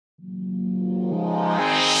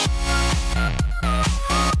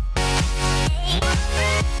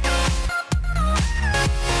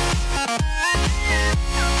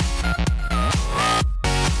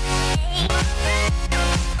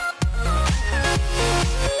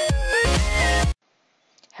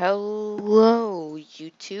Hello,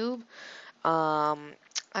 YouTube. Um,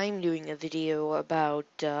 I'm doing a video about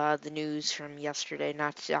the news from yesterday.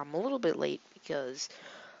 I'm a little bit late because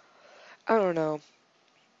I don't know.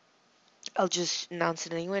 I'll just announce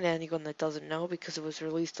it anyway to anyone that doesn't know because it was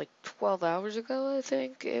released like 12 hours ago, I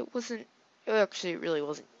think. It wasn't. It really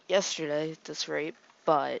wasn't yesterday at this rate,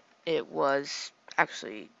 but it was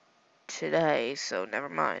actually today. So never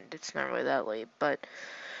mind. It's not really that late, but.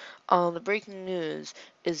 The breaking news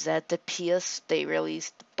is that they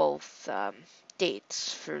released both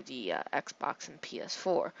dates for the Xbox and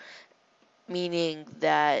PS4, meaning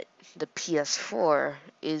that the PS4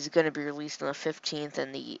 is going to be released on the 15th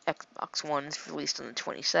and the Xbox One is released on the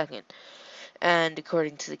 22nd. And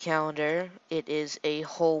according to the calendar, it is a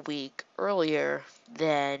whole week earlier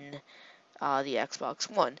than the Xbox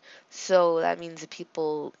One. So that means the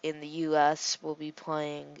people in the US will be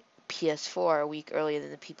playing PS4 a week earlier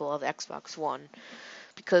than the people of Xbox One.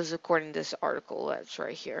 Because according to this article that's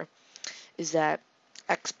right here, is that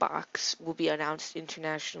Xbox will be announced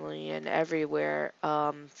internationally and everywhere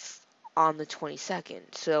on the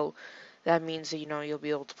 22nd. So that means that, you'll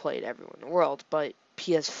be able to play it everywhere in the world. But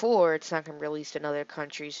PS4, it's not going to be released in other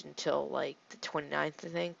countries until like the 29th, I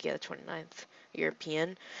think. Yeah, the 29th,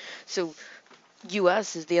 European. So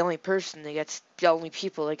US is the only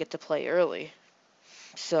people that get to play early.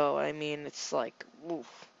 So, I mean, it's like,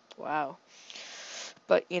 oof, wow.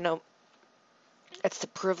 But, it's the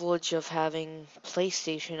privilege of having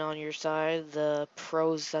PlayStation on your side, the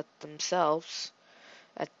pros that themselves,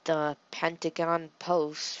 at the Pentagon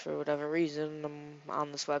Post, for whatever reason, I'm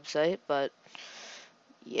on this website, but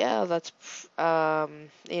yeah, it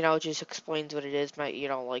just explains what it is, like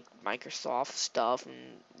Microsoft stuff and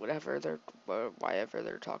whatever they're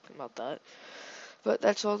talking about that. But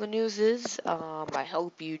that's all the news is. I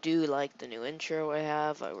hope you do like the new intro I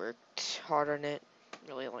have. I worked hard on it.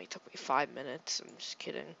 Really only took me 5 minutes. I'm just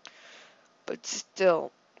kidding. But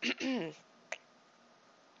still.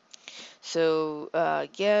 So,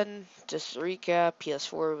 again, just to recap,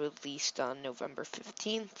 PS4 released on November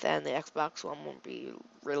 15th, and the Xbox One will be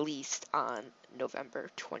released on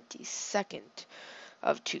November 22nd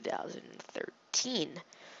of 2013.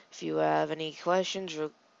 If you have any questions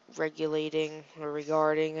anything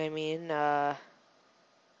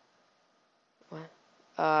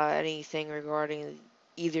regarding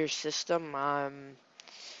either system, I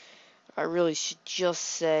really should just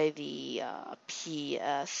say the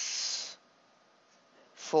PS4,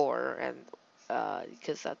 and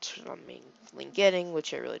because that's what I'm mainly getting,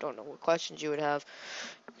 which I really don't know what questions you would have.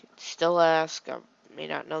 Still ask. I may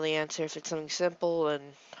not know the answer if it's something simple, and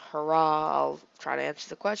hurrah, I'll try to answer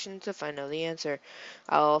the questions if I know the answer.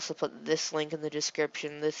 I'll also put this link in the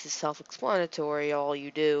description. This is self-explanatory. All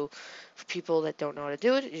you do, for people that don't know how to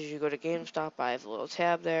do it, is you go to GameStop, I have a little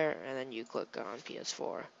tab there, and then you click on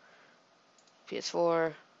PS4.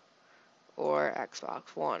 PS4 or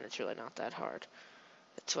Xbox One. It's really not that hard.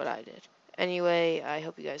 That's what I did. Anyway, I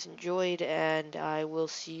hope you guys enjoyed, and I will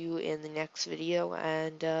see you in the next video,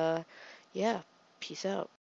 and yeah, peace out.